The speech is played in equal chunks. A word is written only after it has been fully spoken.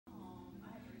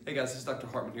Hey guys, this is Dr.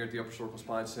 Hartman here at the Upper Cervical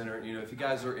Spine Center. You know, if you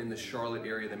guys are in the Charlotte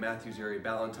area, the Matthews area,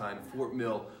 Ballantyne, Fort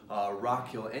Mill, Rock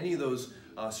Hill, any of those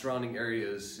surrounding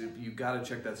areas, you got to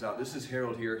check that out. This is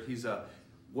Harold here. He's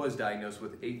was diagnosed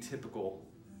with atypical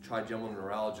trigeminal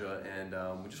neuralgia, and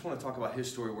we just want to talk about his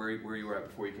story, where you were at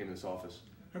before you came to this office.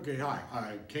 Okay, hi.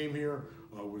 I came here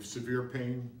with severe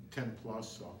pain, 10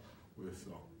 plus, with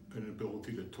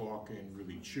inability to talk and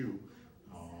really chew,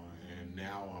 and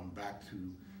now I'm back to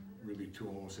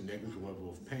almost a negligible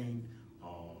level of pain.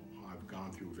 I've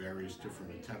gone through various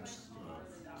different attempts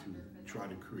to try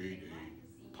to create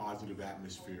a positive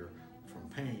atmosphere from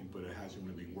pain, but it hasn't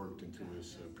really worked into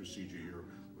this procedure here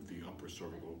with the upper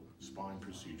cervical spine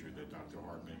procedure that Dr.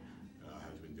 Hartman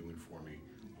has been doing for me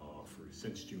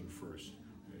since June 1st.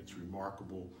 It's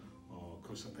remarkable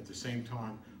because at the same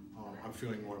time I'm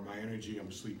feeling more of my energy,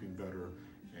 I'm sleeping better,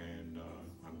 and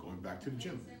I'm going back to the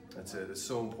gym. That's it. It's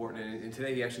so important. And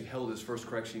today he actually held his first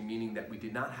correction, meaning that we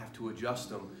did not have to adjust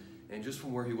him. And just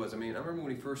from where he was, I mean, I remember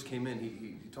when he first came in,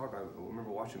 he talked, I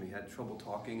remember watching him, he had trouble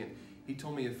talking, and he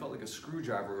told me it felt like a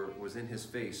screwdriver was in his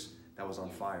face that was on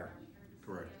fire.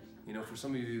 Correct. You know, for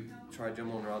some of you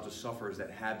trigeminal neuralgia sufferers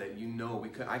that had that, you know,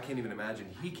 I can't even imagine.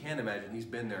 He can't imagine. He's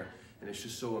been there, and it's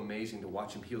just so amazing to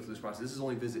watch him heal through this process. This is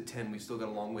only visit 10. We still got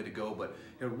a long way to go, but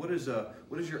you know, what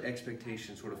is your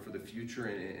expectation sort of for the future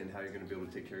and how you're going to be able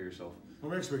to take care of yourself?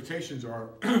 Well, my expectations are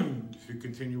to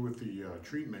continue with the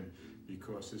treatment,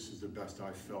 because this is the best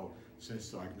I've felt since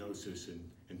diagnosis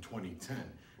in 2010.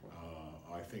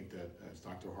 I think that, as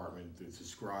Dr. Hartman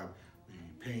described,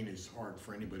 the pain is hard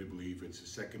for anybody to believe. It's the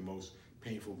second most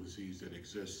painful disease that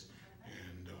exists.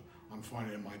 And I'm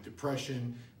finding that my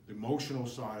depression, the emotional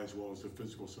side as well as the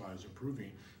physical side is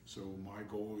improving. So my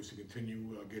goal is to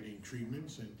continue getting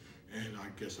treatments, and I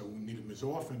guess I won't need them as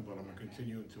often, but I'm going to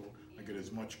continue until I get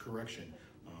as much correction.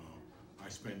 I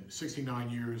spent 69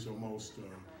 years almost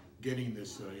getting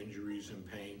this injuries and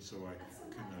pain, so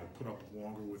I can put up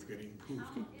longer with getting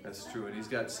improved. That's true, and he's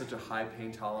got such a high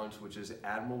pain tolerance, which is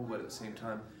admirable, but at the same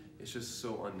time, it's just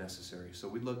so unnecessary. So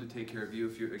we'd love to take care of you.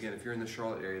 If you're in the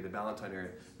Charlotte area, the Ballantyne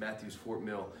area, Matthews, Fort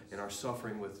Mill, and are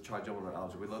suffering with trigeminal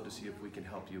neuralgia, we'd love to see if we can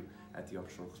help you at the Upper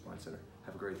Cervical Spine Center.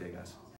 Have a great day, guys.